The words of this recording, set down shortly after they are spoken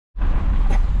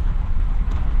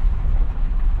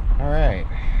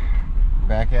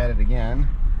back at it again.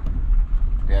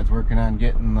 Dad's working on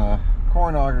getting the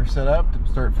corn auger set up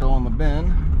to start filling the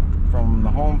bin from the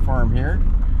home farm here.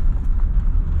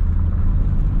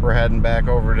 We're heading back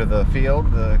over to the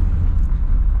field to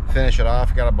finish it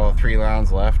off. Got about 3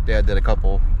 rounds left. Dad did a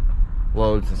couple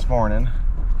loads this morning.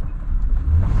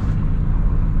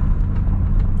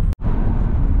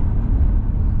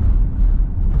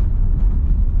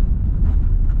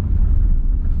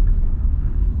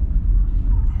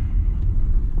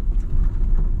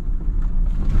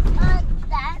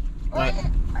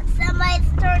 Somebody's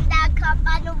turned that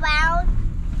combine around.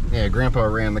 Yeah, Grandpa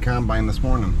ran the combine this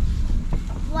morning.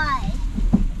 Why?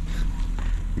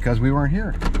 Because we weren't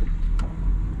here.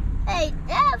 Hey,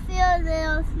 that field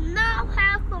is not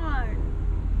popcorn.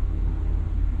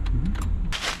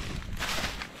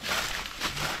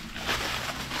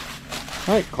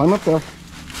 All right, climb up there.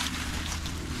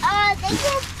 This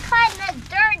is kind of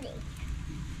dirty.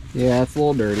 Yeah, it's a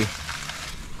little dirty.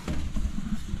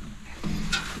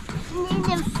 Need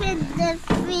to fit this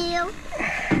field.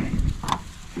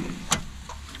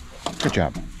 Good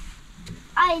job.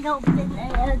 I don't fit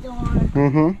the door.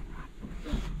 Mm-hmm.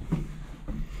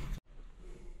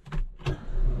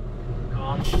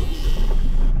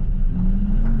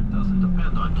 Doesn't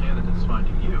depend on candidates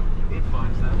finding you. It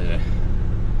finds them. Yeah.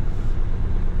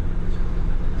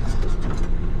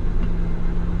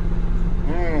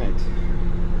 All right.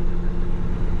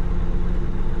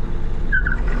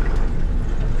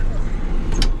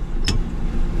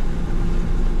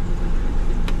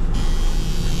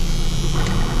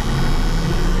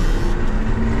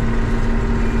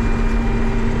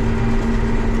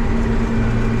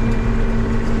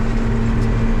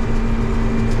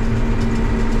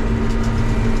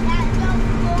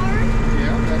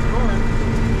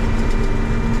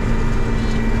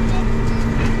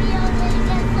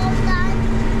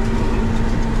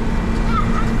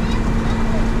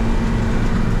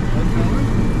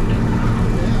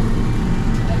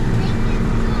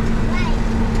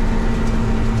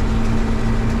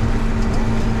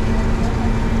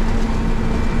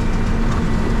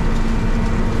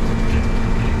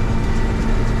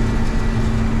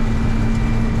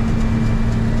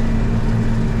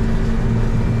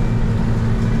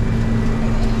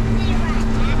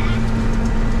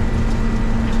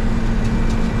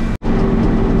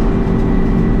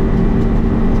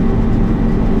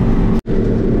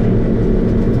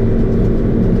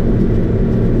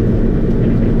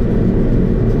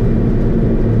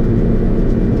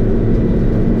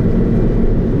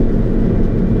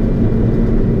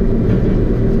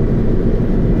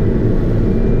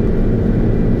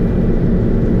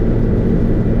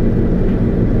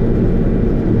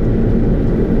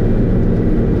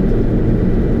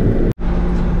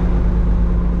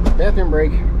 Bathroom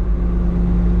break.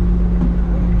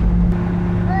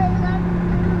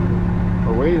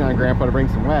 We're waiting on Grandpa to bring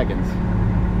some wagons.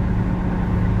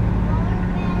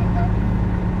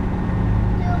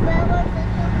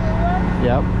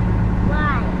 Yep.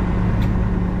 Why?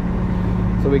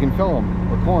 So we can fill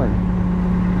them with corn.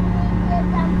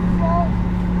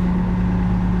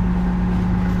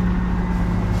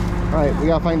 Alright, we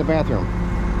gotta find the bathroom.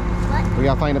 What? We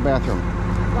gotta find a bathroom.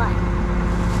 Why?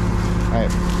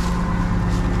 Alright.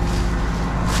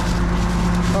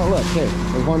 Oh look, hey,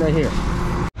 there's one right here.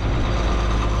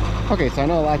 Okay, so I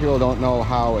know a lot of people don't know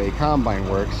how a combine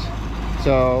works.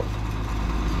 So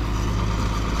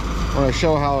I'm going to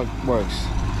show how it works.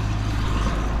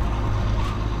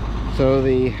 So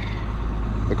the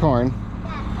corn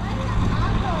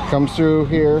comes through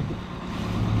here,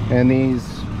 and these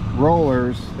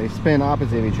rollers, they spin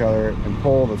opposite of each other and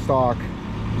pull the stalk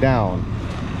down.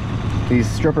 These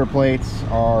stripper plates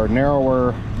are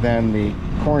narrower than the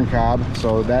corn cob,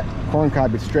 so that corn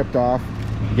cob is stripped off.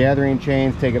 Gathering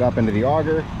chains take it up into the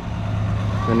auger,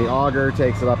 then the auger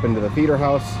takes it up into the feeder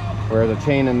house where there's a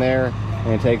chain in there,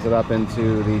 and it takes it up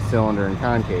into the cylinder and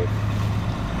concave.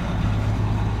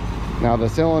 Now the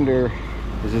cylinder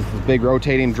is just this big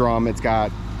rotating drum. It's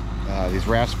got these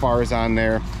rasp bars on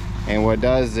there, and what it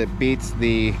does is it beats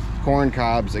the corn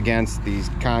cobs against these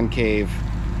concave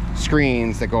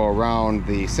screens that go around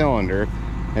the cylinder,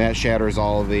 and that shatters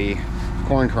all of the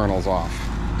corn kernels off.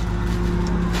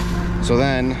 So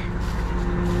then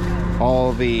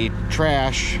all the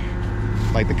trash,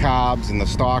 like the cobs and the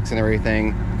stalks and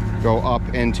everything, go up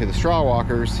into the straw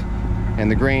walkers, and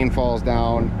the grain falls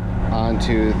down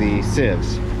onto the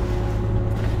sieves.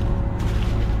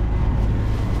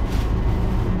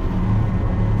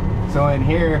 So in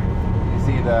here you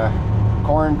see the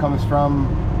corn comes from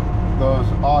those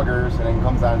augers and then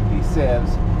comes onto these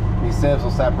sieves. These sieves will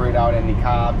separate out any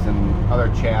cobs and other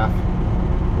chaff.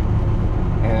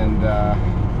 and the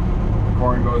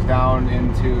corn goes down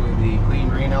into the clean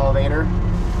grain elevator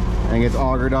and gets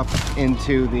augered up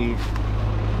into the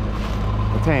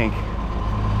tank.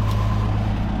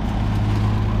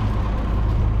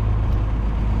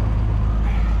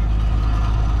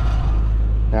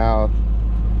 Now,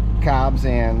 cobs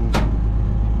and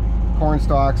corn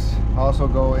stalks also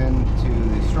go into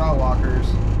the straw walkers,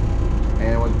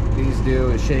 and what these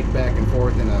do is shake back and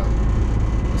forth in a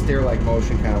stair-like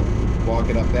motion, kind of walk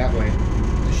it up that way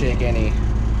to shake any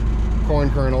corn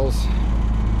kernels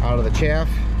out of the chaff,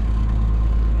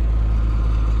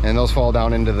 and those fall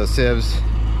down into the sieves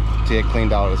to get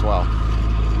cleaned out as well.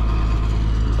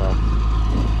 So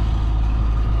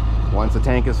once the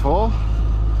tank is full,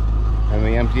 and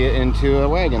we empty it into a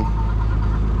wagon.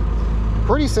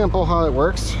 Pretty simple how it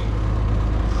works.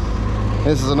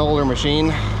 This is an older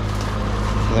machine.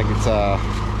 I think it's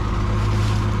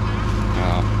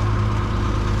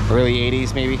early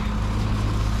 80s maybe.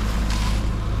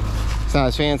 It's not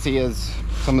as fancy as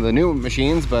some of the new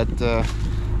machines, but yeah,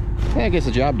 it gets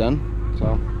the job done.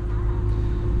 So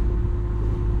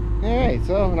alright,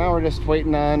 so now we're just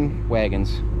waiting on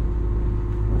wagons.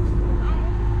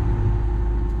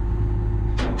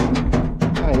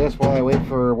 I guess while I wait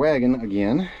for a wagon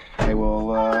again, I will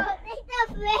What?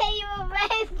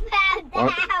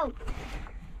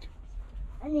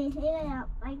 I need to hit it up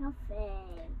like a fan.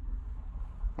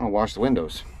 I'll wash the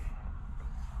windows.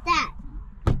 Dad,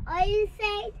 what you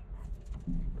say?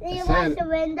 Did you wash the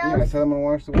windows? Yeah, I said I'm gonna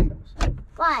wash the windows.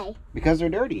 Why? Because they're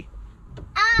dirty.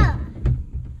 Oh,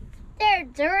 they're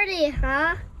dirty,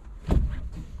 huh?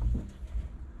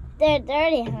 They're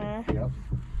dirty, huh? Yep.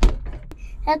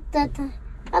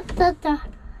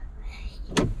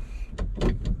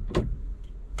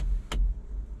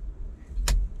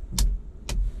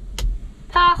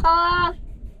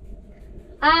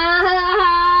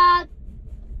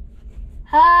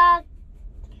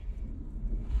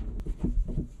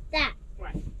 That.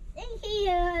 Thank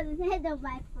you. Hit the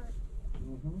mic first.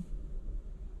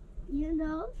 You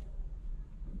know?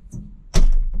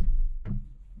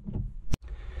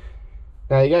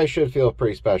 Now you guys should feel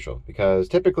pretty special, because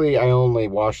typically I only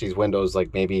wash these windows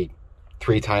like maybe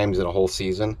 3 times in a whole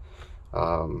season.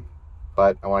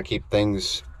 But I want to keep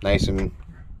things nice and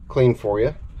clean for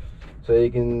you so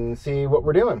you can see what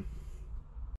we're doing.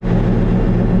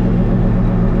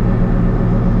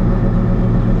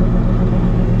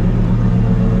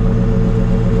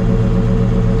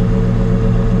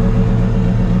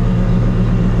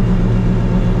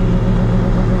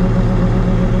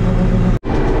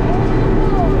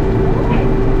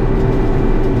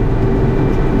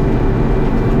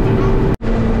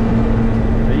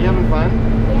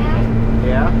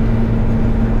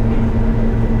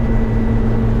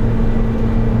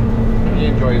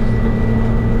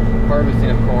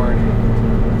 Harvesting of corn.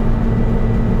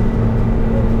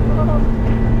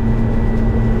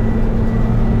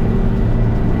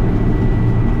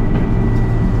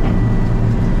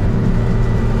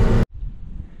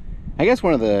 I guess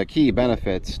one of the key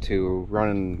benefits to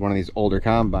running one of these older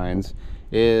combines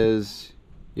is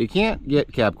you can't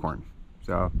get cab corn.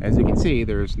 So as you can see,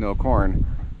 there's no corn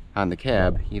on the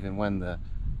cab even when the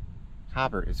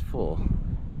hopper is full.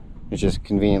 It just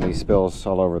conveniently spills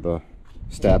all over the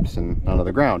steps and onto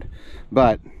the ground,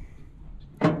 but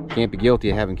can't be guilty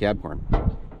of having cab corn.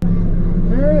 All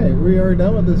right, we are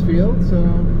done with this field, so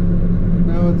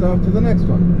now it's off to the next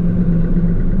one.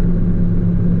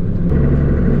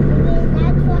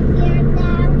 That's what you're now.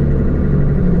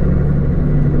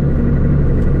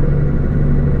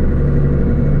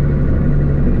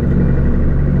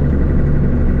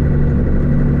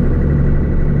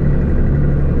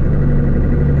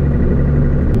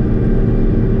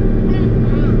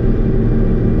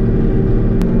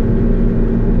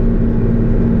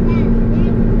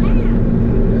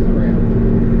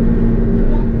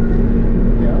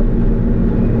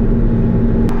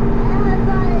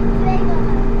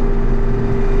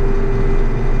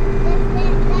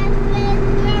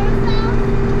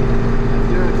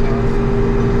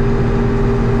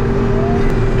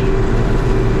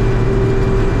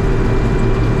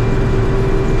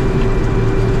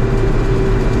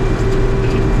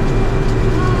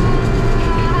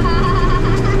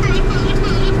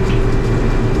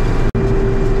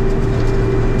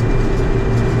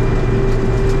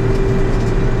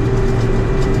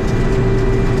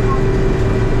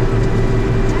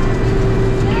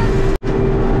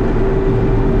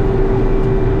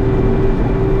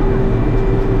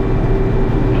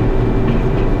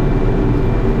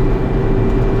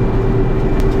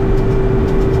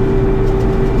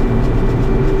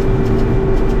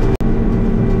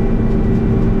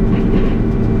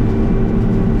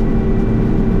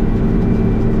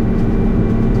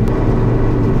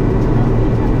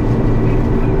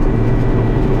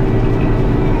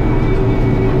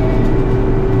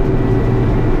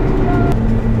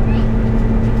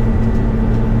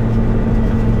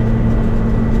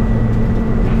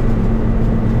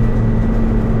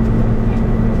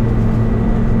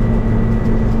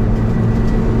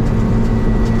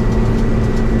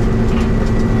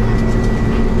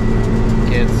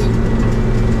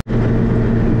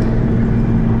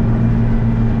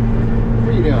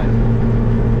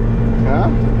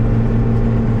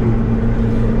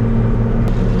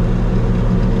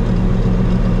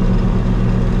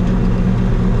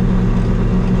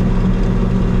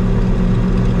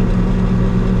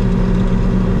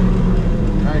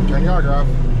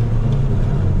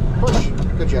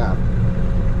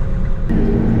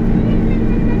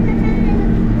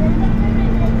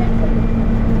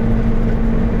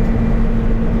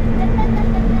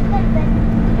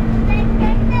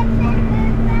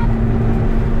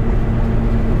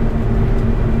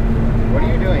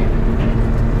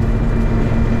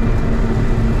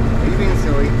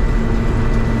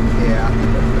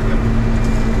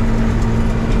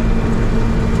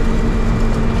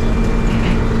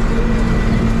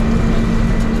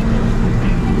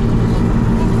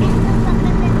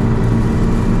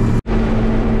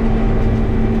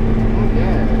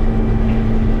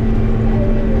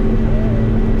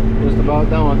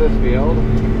 with this field.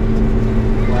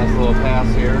 Last little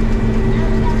pass here.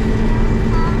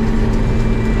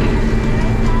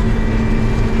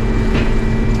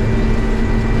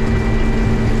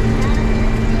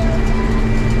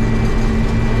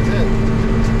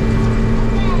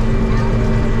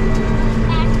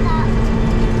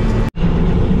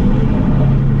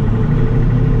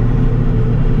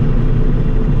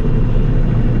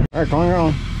 Alright, going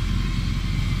on.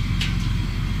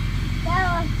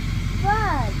 That was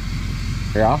fun.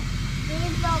 Yeah?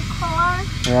 These little cars.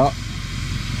 Yeah.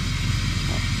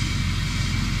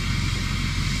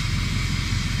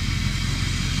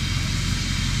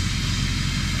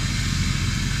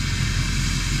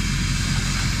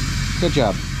 Good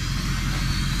job.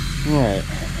 Alright.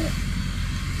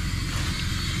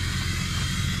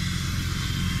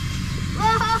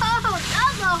 Whoa,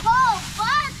 that's a whole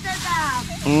bunch of them.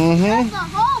 Mm-hmm. That's a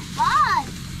whole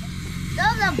bunch.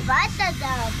 There's a bunch of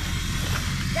them.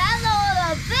 That's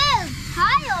a big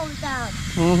pile of them.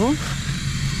 Mm-hmm.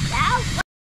 That's